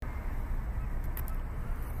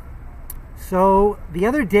So the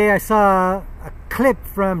other day I saw a clip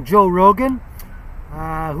from Joe Rogan,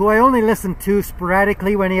 who I only listen to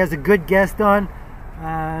sporadically when he has a good guest on.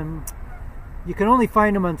 You can only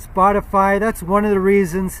find him on Spotify. That's one of the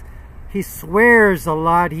reasons. He swears a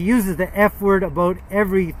lot. He uses the F word about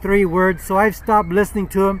every 3 words, so I've stopped listening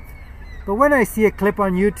to him. But when I see a clip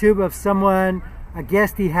on YouTube of someone, a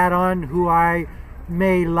guest he had on who I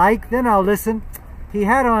may like, then I'll listen. He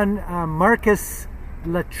had on Marcus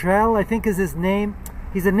Luttrell, I think is his name.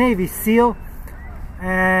 He's a Navy SEAL.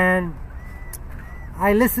 And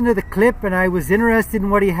I listened to the clip and I was interested in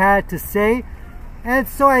what he had to say. And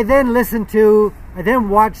so I then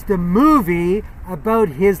watched the movie about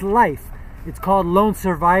his life. It's called Lone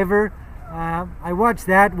Survivor. I watched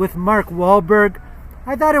that with Mark Wahlberg.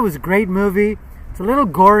 I thought it was a great movie. It's a little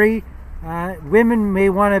gory. Women may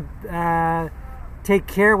want to take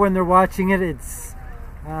care when they're watching it. It's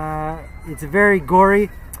very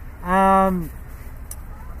gory. And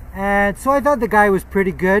so I thought the guy was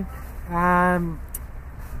pretty good. I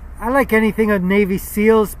like anything on Navy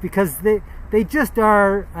SEALs because they just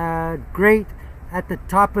are great at the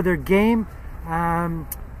top of their game. I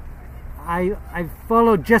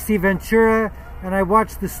followed Jesse Ventura and I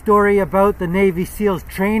watched the story about the Navy SEALs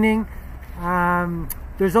training.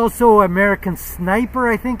 There's also American Sniper,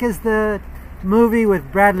 I think is the movie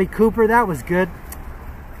with Bradley Cooper. That was good.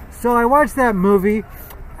 So I watched that movie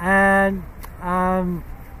and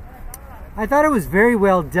I thought it was very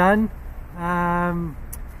well done.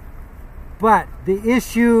 But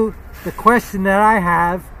the question that I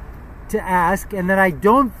have to ask, and that I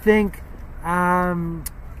don't think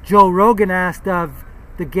Joe Rogan asked of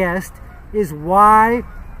the guest, is why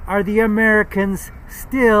are the Americans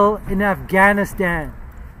still in Afghanistan?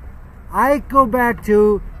 I go back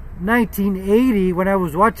to 1980 when I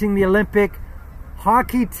was watching the Olympic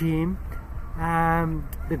hockey team,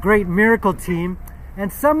 the Great Miracle team,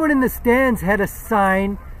 and someone in the stands had a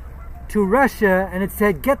sign to Russia and it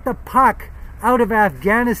said, "Get the puck out of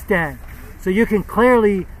Afghanistan." So you can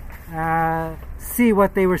clearly see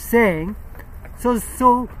what they were saying.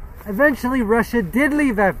 So eventually Russia did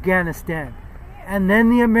leave Afghanistan, and then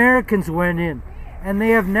the Americans went in, and they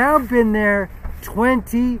have now been there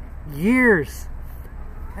 20 years.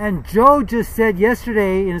 And Joe just said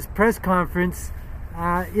yesterday in his press conference,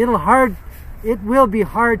 it will be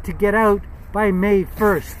hard to get out by May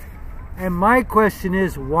 1st. And my question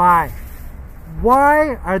is, why?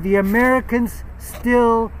 Why are the Americans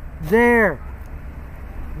still there?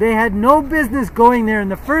 They had no business going there in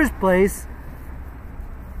the first place,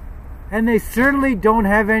 and they certainly don't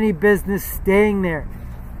have any business staying there.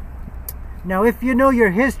 Now, if you know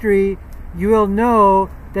your history, you will know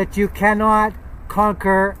that you cannot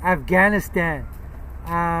conquer Afghanistan.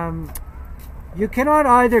 You cannot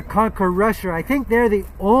either conquer Russia. I think they're the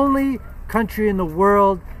only country in the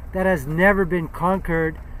world that has never been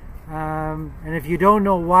conquered. And if you don't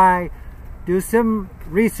know why, do some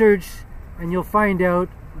research and you'll find out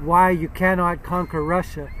why you cannot conquer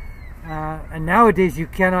Russia. And nowadays you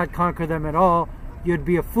cannot conquer them at all. You'd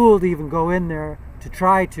be a fool to even go in there to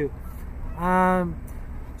try to.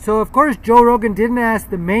 So of course Joe Rogan didn't ask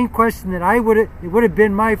the main question that it would have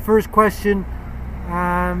been my first question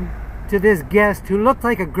to this guest, who looked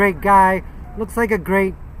like a great guy, looks like a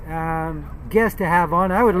great guest to have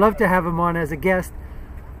on. I would love to have him on as a guest.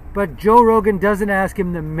 But Joe Rogan doesn't ask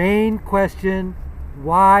him the main question: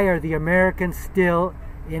 why are the Americans still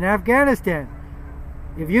in Afghanistan?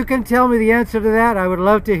 If you can tell me the answer to that, I would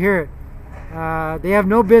love to hear it. They have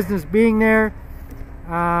no business being there.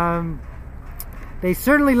 They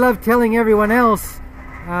certainly love telling everyone else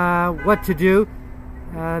what to do.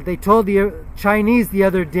 They told the Chinese the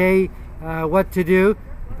other day what to do.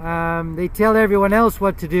 They tell everyone else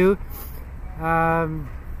what to do.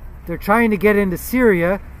 They're trying to get into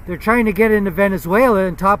Syria. They're trying to get into Venezuela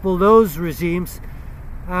and topple those regimes.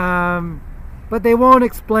 But they won't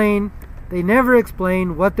explain. They never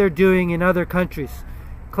explain what they're doing in other countries.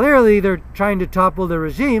 Clearly they're trying to topple the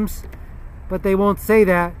regimes, but they won't say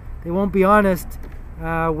that. They won't be honest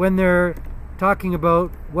when they're talking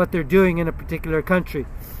about what they're doing in a particular country.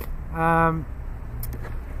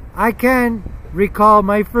 I can recall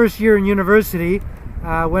my first year in university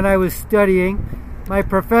when I was studying. My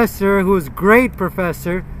professor, who was a great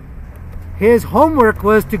professor, his homework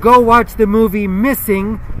was to go watch the movie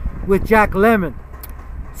Missing with Jack Lemmon.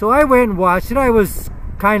 So I went and watched it. I was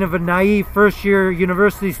kind of a naive first year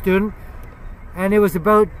university student, and it was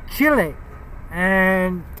about Chile,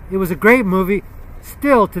 and it was a great movie,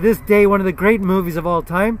 still to this day one of the great movies of all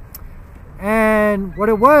time. And what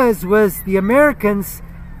it was the Americans,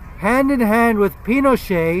 hand in hand with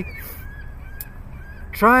Pinochet,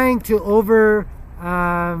 trying to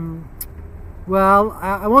well,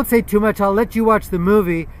 I won't say too much. I'll let you watch the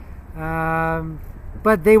movie.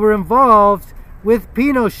 But they were involved with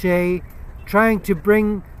Pinochet trying to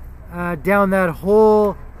bring down that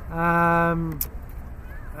whole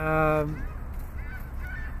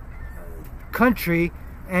country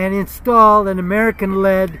and install an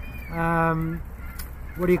American-led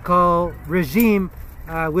regime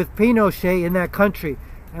with Pinochet in that country.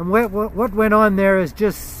 And what went on there is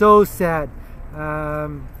just so sad.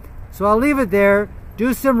 So I'll leave it there.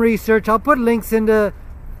 Do some research. I'll put links in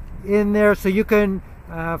there so you can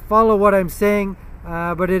follow what I'm saying.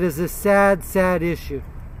 But it is a sad, sad issue.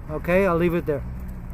 Okay, I'll leave it there.